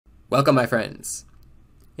Welcome, my friends.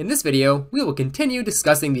 In this video, we will continue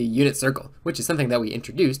discussing the unit circle, which is something that we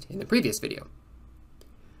introduced in the previous video.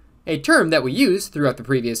 A term that we used throughout the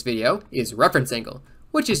previous video is reference angle,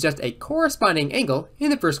 which is just a corresponding angle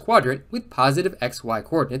in the first quadrant with positive xy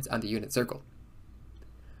coordinates on the unit circle.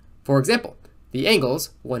 For example, the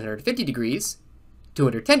angles 150 degrees,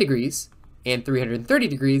 210 degrees, and 330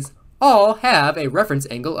 degrees all have a reference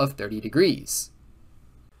angle of 30 degrees.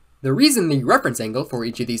 The reason the reference angle for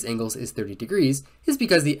each of these angles is 30 degrees is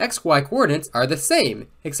because the xy coordinates are the same,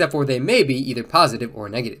 except for they may be either positive or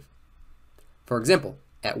negative. For example,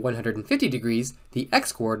 at 150 degrees, the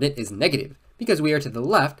x-coordinate is negative because we are to the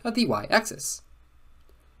left of the y-axis.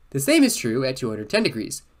 The same is true at 210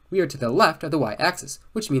 degrees. We are to the left of the y-axis,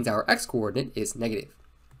 which means our x-coordinate is negative.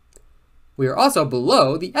 We are also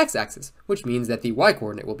below the x-axis, which means that the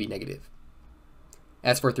y-coordinate will be negative.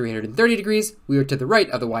 As for 330 degrees, we are to the right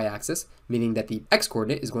of the y-axis, meaning that the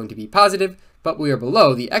x-coordinate is going to be positive, but we are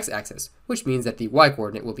below the x-axis, which means that the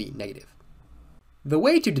y-coordinate will be negative. The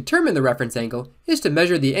way to determine the reference angle is to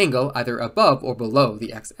measure the angle either above or below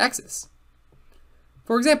the x-axis.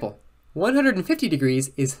 For example, 150 degrees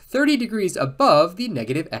is 30 degrees above the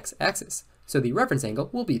negative x-axis, so the reference angle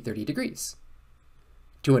will be 30 degrees.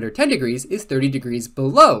 210 degrees is 30 degrees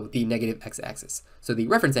below the negative x-axis, so the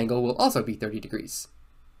reference angle will also be 30 degrees.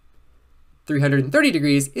 330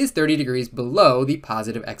 degrees is 30 degrees below the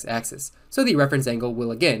positive x-axis, so the reference angle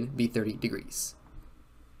will again be 30 degrees.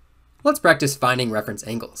 Let's practice finding reference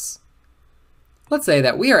angles. Let's say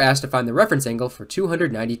that we are asked to find the reference angle for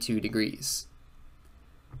 292 degrees.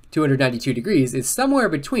 292 degrees is somewhere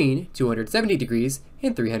between 270 degrees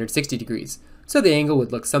and 360 degrees, so the angle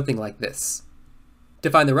would look something like this. To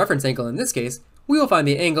find the reference angle in this case, we will find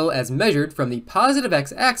the angle as measured from the positive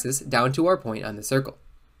x-axis down to our point on the circle.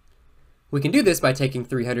 We can do this by taking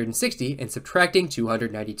 360 and subtracting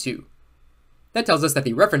 292. That tells us that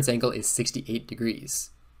the reference angle is 68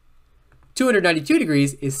 degrees. 292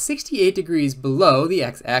 degrees is 68 degrees below the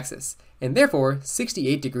x-axis, and therefore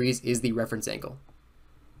 68 degrees is the reference angle.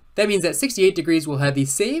 That means that 68 degrees will have the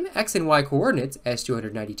same x and y coordinates as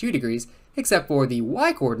 292 degrees, except for the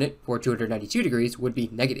y-coordinate for 292 degrees would be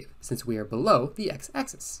negative, since we are below the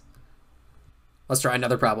x-axis. Let's try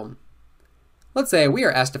another problem. Let's say we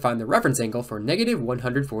are asked to find the reference angle for negative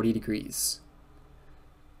 140 degrees.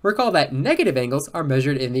 Recall that negative angles are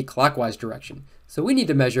measured in the clockwise direction, so we need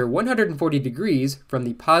to measure 140 degrees from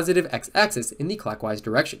the positive x-axis in the clockwise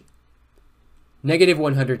direction. Negative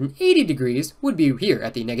 180 degrees would be here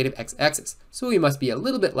at the negative x-axis, so we must be a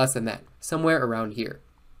little bit less than that, somewhere around here.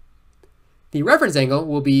 The reference angle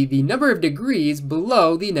will be the number of degrees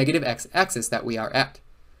below the negative x-axis that we are at.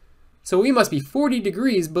 So we must be 40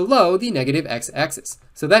 degrees below the negative x-axis,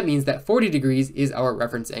 so that means that 40 degrees is our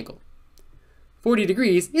reference angle. 40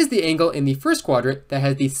 degrees is the angle in the first quadrant that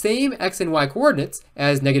has the same x and y coordinates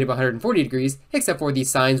as negative 140 degrees, except for the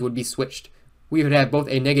signs would be switched. We would have both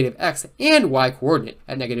a negative x and y coordinate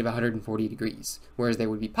at negative 140 degrees, whereas they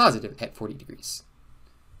would be positive at 40 degrees.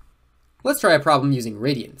 Let's try a problem using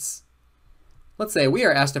radians. Let's say we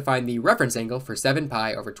are asked to find the reference angle for 7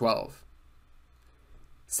 pi over 12.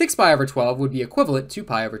 6 pi over 12 would be equivalent to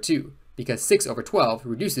pi over 2, because 6 over 12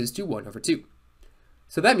 reduces to 1 over 2.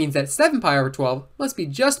 So that means that 7 pi over 12 must be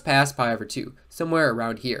just past pi over 2, somewhere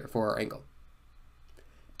around here for our angle.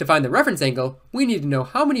 To find the reference angle, we need to know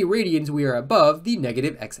how many radians we are above the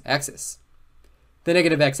negative x-axis. The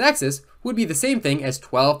negative x-axis would be the same thing as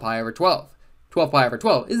 12 pi over 12. 12 pi over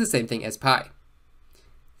 12 is the same thing as pi.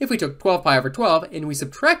 If we took 12 pi over 12 and we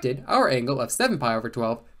subtracted our angle of 7 pi over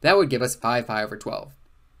 12, that would give us 5 pi over 12.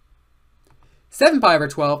 7 pi over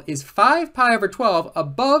 12 is 5 pi over 12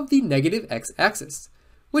 above the negative x-axis,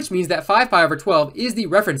 which means that 5 pi over 12 is the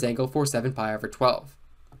reference angle for 7 pi over 12.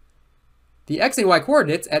 The x and y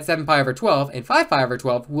coordinates at 7 pi over 12 and 5 pi over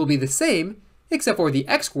 12 will be the same, except for the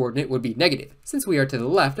x-coordinate would be negative, since we are to the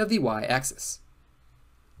left of the y-axis.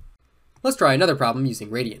 Let's try another problem using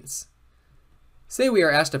radians. Say we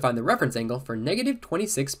are asked to find the reference angle for negative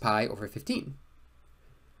 26 pi over 15.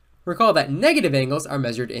 Recall that negative angles are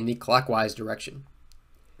measured in the clockwise direction.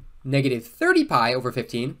 Negative 30 pi over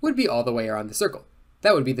 15 would be all the way around the circle.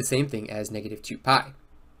 That would be the same thing as negative 2 pi.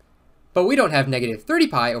 But we don't have negative 30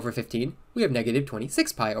 pi over 15, we have negative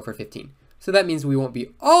 26 pi over 15. So that means we won't be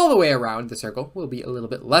all the way around the circle, we'll be a little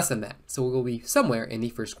bit less than that. So we'll be somewhere in the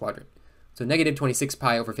first quadrant. So negative 26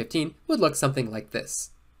 pi over 15 would look something like this.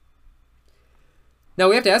 Now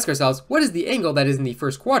we have to ask ourselves, what is the angle that is in the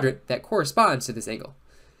first quadrant that corresponds to this angle?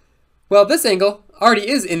 Well, this angle already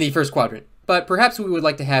is in the first quadrant, but perhaps we would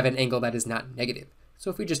like to have an angle that is not negative. So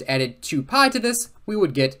if we just added 2 pi to this, we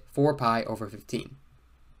would get 4 pi over 15.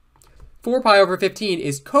 4 pi over 15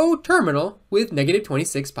 is coterminal with negative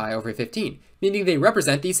 26 pi over 15, meaning they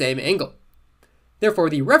represent the same angle. Therefore,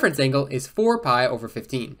 the reference angle is 4 pi over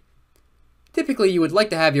 15. Typically, you would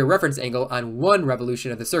like to have your reference angle on one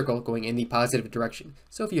revolution of the circle going in the positive direction.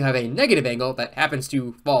 So if you have a negative angle that happens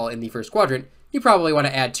to fall in the first quadrant, you probably want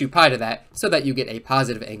to add 2 pi to that so that you get a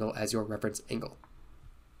positive angle as your reference angle.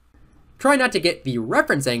 Try not to get the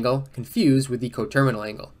reference angle confused with the coterminal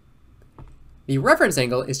angle. The reference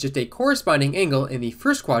angle is just a corresponding angle in the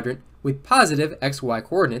first quadrant with positive xy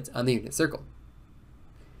coordinates on the unit circle.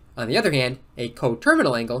 On the other hand, a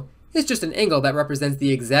coterminal angle is just an angle that represents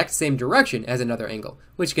the exact same direction as another angle,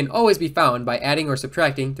 which can always be found by adding or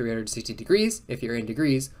subtracting 360 degrees if you're in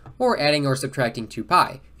degrees, or adding or subtracting 2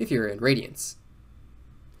 pi if you're in radians.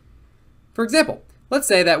 For example, let's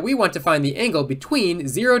say that we want to find the angle between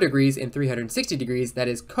 0 degrees and 360 degrees that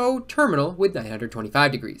is coterminal with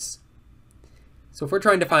 925 degrees. So if we're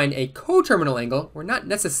trying to find a coterminal angle, we're not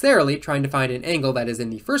necessarily trying to find an angle that is in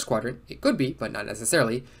the first quadrant. It could be, but not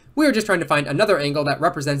necessarily. We're just trying to find another angle that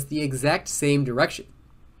represents the exact same direction.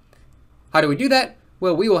 How do we do that?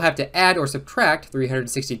 Well, we will have to add or subtract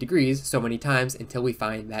 360 degrees so many times until we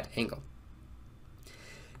find that angle.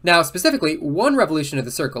 Now, specifically, one revolution of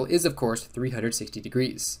the circle is, of course, 360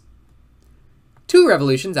 degrees. 2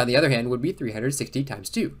 revolutions, on the other hand, would be 360 times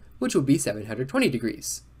 2, which would be 720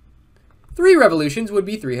 degrees. 3 revolutions would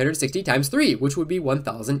be 360 times 3, which would be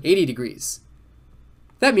 1080 degrees.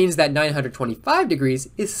 That means that 925 degrees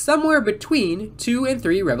is somewhere between 2 and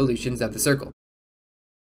 3 revolutions of the circle.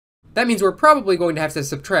 That means we're probably going to have to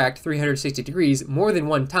subtract 360 degrees more than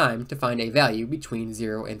one time to find a value between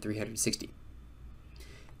 0 and 360.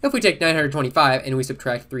 If we take 925 and we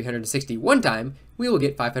subtract 360 one time, we will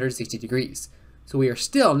get 560 degrees. So we are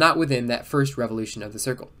still not within that first revolution of the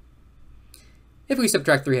circle. If we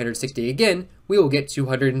subtract 360 again, we will get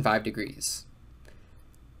 205 degrees.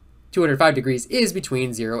 205 degrees is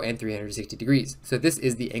between 0 and 360 degrees, so this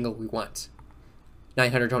is the angle we want.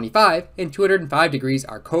 925 and 205 degrees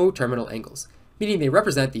are coterminal angles, meaning they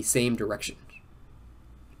represent the same direction.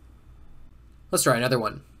 Let's try another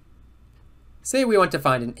one. Say we want to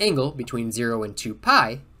find an angle between 0 and 2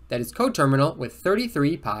 pi that is coterminal with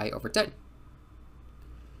 33 pi over 10.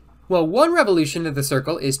 Well, one revolution of the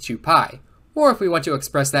circle is 2 pi, or if we want to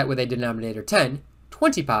express that with a denominator 10,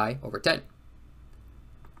 20 pi over 10.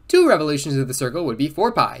 2 revolutions of the circle would be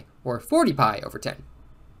 4 pi, or 40 pi over 10.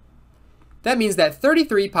 That means that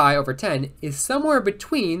 33 pi over 10 is somewhere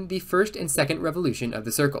between the first and second revolution of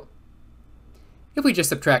the circle. If we just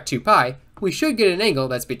subtract 2 pi, we should get an angle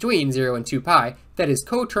that's between 0 and 2 pi that is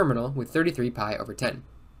coterminal with 33 pi over 10.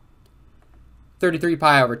 33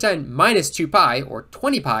 pi over 10 minus 2 pi, or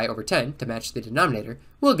 20 pi over 10, to match the denominator,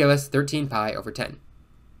 will give us 13 pi over 10.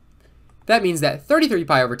 That means that 33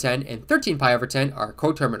 pi over 10 and 13 pi over 10 are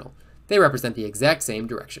coterminal. They represent the exact same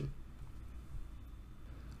direction.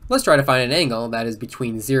 Let's try to find an angle that is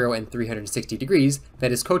between 0 and 360 degrees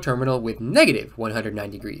that is coterminal with negative 109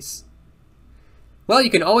 degrees. Well, you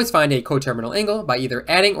can always find a coterminal angle by either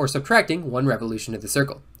adding or subtracting one revolution of the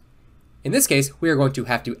circle. In this case, we are going to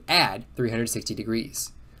have to add 360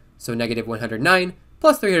 degrees. So negative 109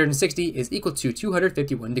 plus 360 is equal to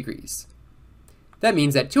 251 degrees. That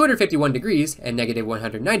means that 251 degrees and negative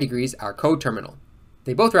 109 degrees are coterminal.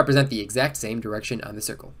 They both represent the exact same direction on the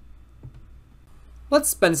circle. Let's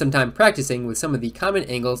spend some time practicing with some of the common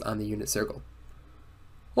angles on the unit circle.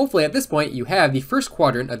 Hopefully at this point you have the first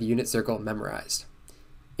quadrant of the unit circle memorized.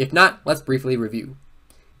 If not, let's briefly review.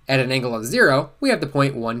 At an angle of 0, we have the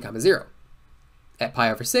point 1, 0. At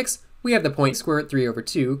pi over 6, we have the point square root 3 over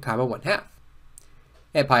 2, 1 half.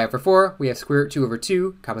 At pi over 4, we have square root 2 over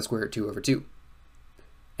 2, square root 2 over 2.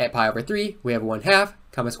 At pi over 3, we have 1 half,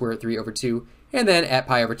 square root 3 over 2, and then at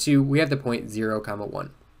pi over 2, we have the point 0,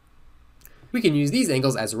 1. We can use these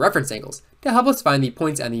angles as reference angles to help us find the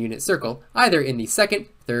points on the unit circle, either in the second,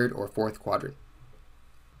 third, or fourth quadrant.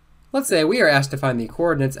 Let's say we are asked to find the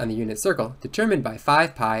coordinates on the unit circle determined by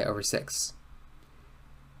 5 pi over 6.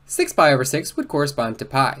 6 pi over 6 would correspond to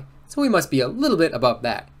pi, so we must be a little bit above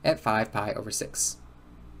that at 5 pi over 6.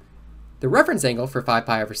 The reference angle for 5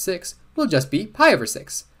 pi over 6 will just be pi over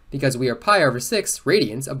 6, because we are pi over 6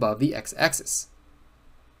 radians above the x-axis.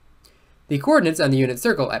 The coordinates on the unit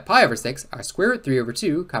circle at pi over 6 are square root 3 over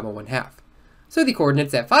 2, 1 half. So the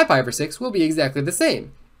coordinates at 5 pi over 6 will be exactly the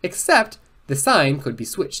same, except the sign could be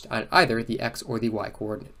switched on either the x or the y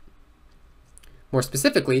coordinate. More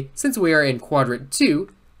specifically, since we are in quadrant 2,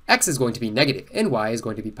 x is going to be negative and y is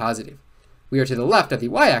going to be positive. We are to the left of the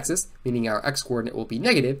y-axis, meaning our x-coordinate will be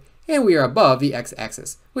negative, and we are above the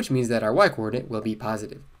x-axis, which means that our y-coordinate will be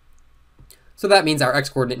positive. So that means our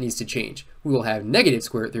x-coordinate needs to change. We will have negative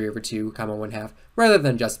square root 3 over 2, comma 1/2, rather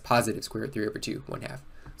than just positive square root 3 over 2, 1/2.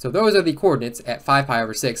 So those are the coordinates at 5 pi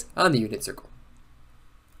over 6 on the unit circle.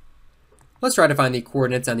 Let's try to find the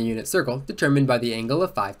coordinates on the unit circle determined by the angle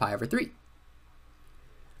of 5 pi over 3.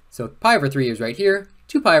 So pi over 3 is right here,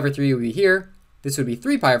 2 pi over 3 would be here, this would be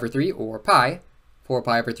 3 pi over 3, or pi, 4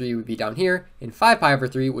 pi over 3 would be down here, and 5 pi over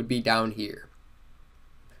 3 would be down here.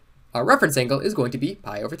 Our reference angle is going to be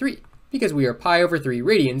pi over 3, because we are pi over 3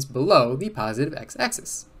 radians below the positive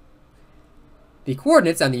x-axis. The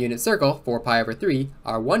coordinates on the unit circle for pi over 3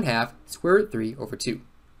 are 1/2 square root 3 over 2.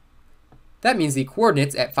 That means the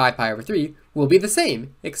coordinates at 5 pi over 3 will be the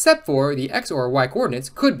same, except for the x or y coordinates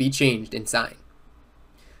could be changed in sign.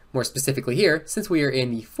 More specifically here, since we are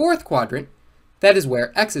in the fourth quadrant, that is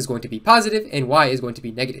where x is going to be positive and y is going to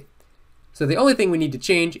be negative. So the only thing we need to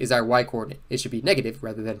change is our y coordinate. It should be negative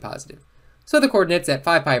rather than positive. So the coordinates at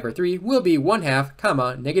 5 pi over 3 will be 1/2,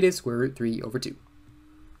 comma, negative square root 3 over 2.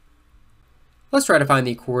 Let's try to find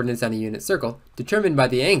the coordinates on the unit circle determined by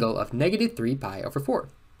the angle of negative 3 pi over 4.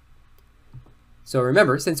 So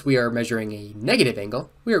remember, since we are measuring a negative angle,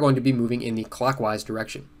 we are going to be moving in the clockwise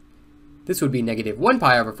direction. This would be negative 1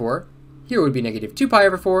 pi over 4, here would be negative 2 pi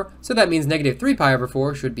over 4, so that means negative 3 pi over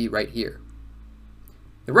 4 should be right here.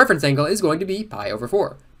 The reference angle is going to be pi over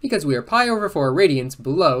 4, because we are pi over 4 radians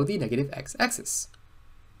below the negative x-axis.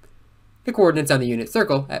 The coordinates on the unit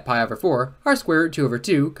circle at pi over 4 are square root 2 over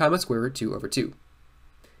 2, comma square root 2 over 2.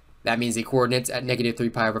 That means the coordinates at negative 3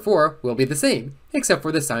 pi over 4 will be the same, except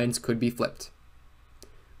for the signs could be flipped.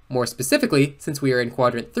 More specifically, since we are in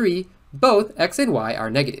quadrant 3, both x and y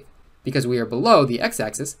are negative, because we are below the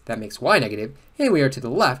x-axis, that makes y negative, and we are to the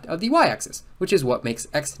left of the y-axis, which is what makes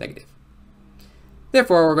x negative.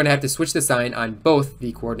 Therefore, we're going to have to switch the sign on both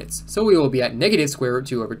the coordinates, so we will be at negative square root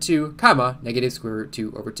 2 over 2, comma, negative square root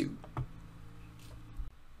 2 over 2.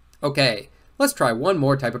 Okay, let's try one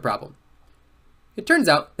more type of problem. It turns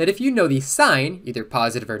out that if you know the sign, either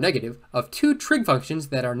positive or negative, of two trig functions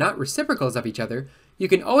that are not reciprocals of each other, you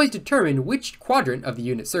can always determine which quadrant of the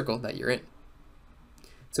unit circle that you're in.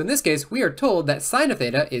 So in this case, we are told that sine of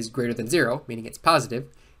theta is greater than 0, meaning it's positive,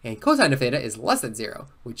 and cosine of theta is less than 0,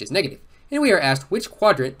 which is negative, and we are asked which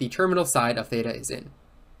quadrant the terminal side of theta is in.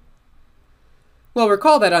 Well,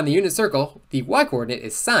 recall that on the unit circle, the y-coordinate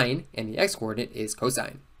is sine, and the x-coordinate is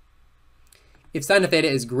cosine. If sine of theta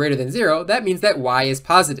is greater than 0, that means that y is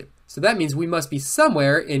positive. So that means we must be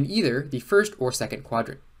somewhere in either the first or second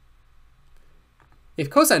quadrant. If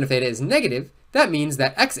cosine of theta is negative, that means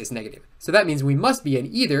that x is negative. So that means we must be in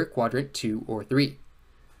either quadrant 2 or 3.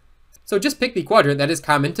 So just pick the quadrant that is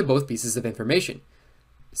common to both pieces of information.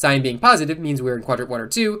 Sine being positive means we're in quadrant 1 or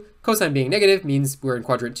 2. Cosine being negative means we're in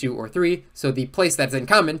quadrant 2 or 3. So the place that's in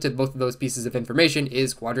common to both of those pieces of information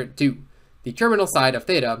is quadrant 2. The terminal side of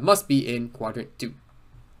theta must be in quadrant 2.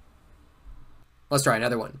 Let's try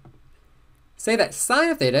another one. Say that sine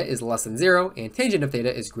of theta is less than 0 and tangent of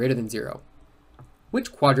theta is greater than 0.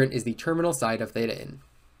 Which quadrant is the terminal side of theta in?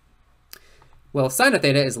 Well, if sine of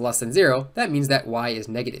theta is less than 0, that means that y is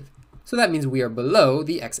negative. So that means we are below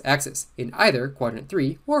the x-axis in either quadrant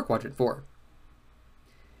 3 or quadrant 4.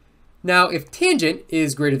 Now, if tangent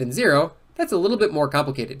is greater than 0, that's a little bit more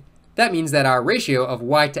complicated. That means that our ratio of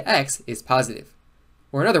y to x is positive.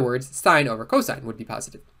 Or in other words, sine over cosine would be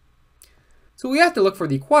positive. So we have to look for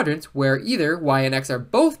the quadrants where either y and x are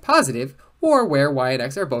both positive or where y and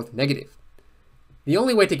x are both negative. The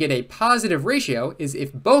only way to get a positive ratio is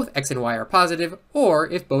if both x and y are positive or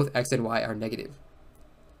if both x and y are negative.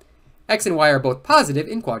 X and y are both positive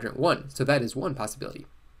in quadrant 1, so that is one possibility.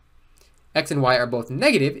 X and y are both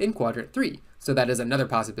negative in quadrant 3, so that is another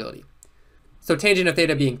possibility. So tangent of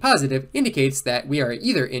theta being positive indicates that we are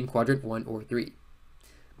either in quadrant 1 or 3.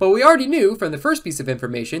 But we already knew from the first piece of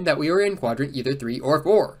information that we were in quadrant either 3 or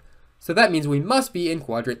 4. So that means we must be in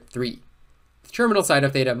quadrant 3. The terminal side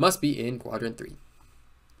of theta must be in quadrant 3.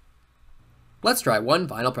 Let's try one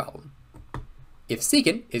final problem. If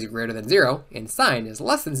secant is greater than 0 and sine is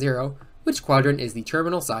less than 0, which quadrant is the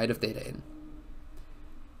terminal side of theta in?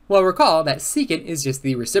 Well, recall that secant is just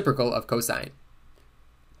the reciprocal of cosine.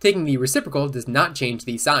 Taking the reciprocal does not change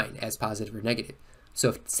the sign as positive or negative. So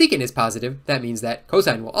if secant is positive, that means that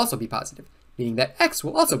cosine will also be positive, meaning that x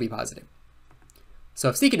will also be positive. So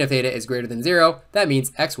if secant of theta is greater than 0, that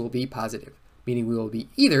means x will be positive, meaning we will be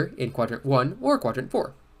either in quadrant 1 or quadrant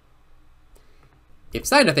 4. If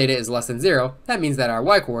sine of theta is less than 0, that means that our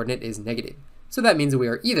y-coordinate is negative. So that means we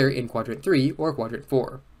are either in quadrant 3 or quadrant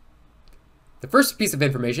 4. The first piece of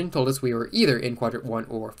information told us we were either in quadrant 1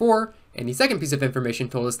 or 4, and the second piece of information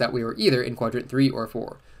told us that we were either in quadrant 3 or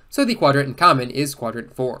 4. So the quadrant in common is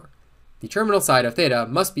quadrant 4. the terminal side of theta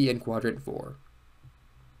must be in quadrant 4.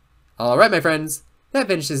 Alright my friends, that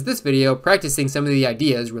finishes this video practicing some of the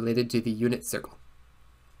ideas related to the unit circle.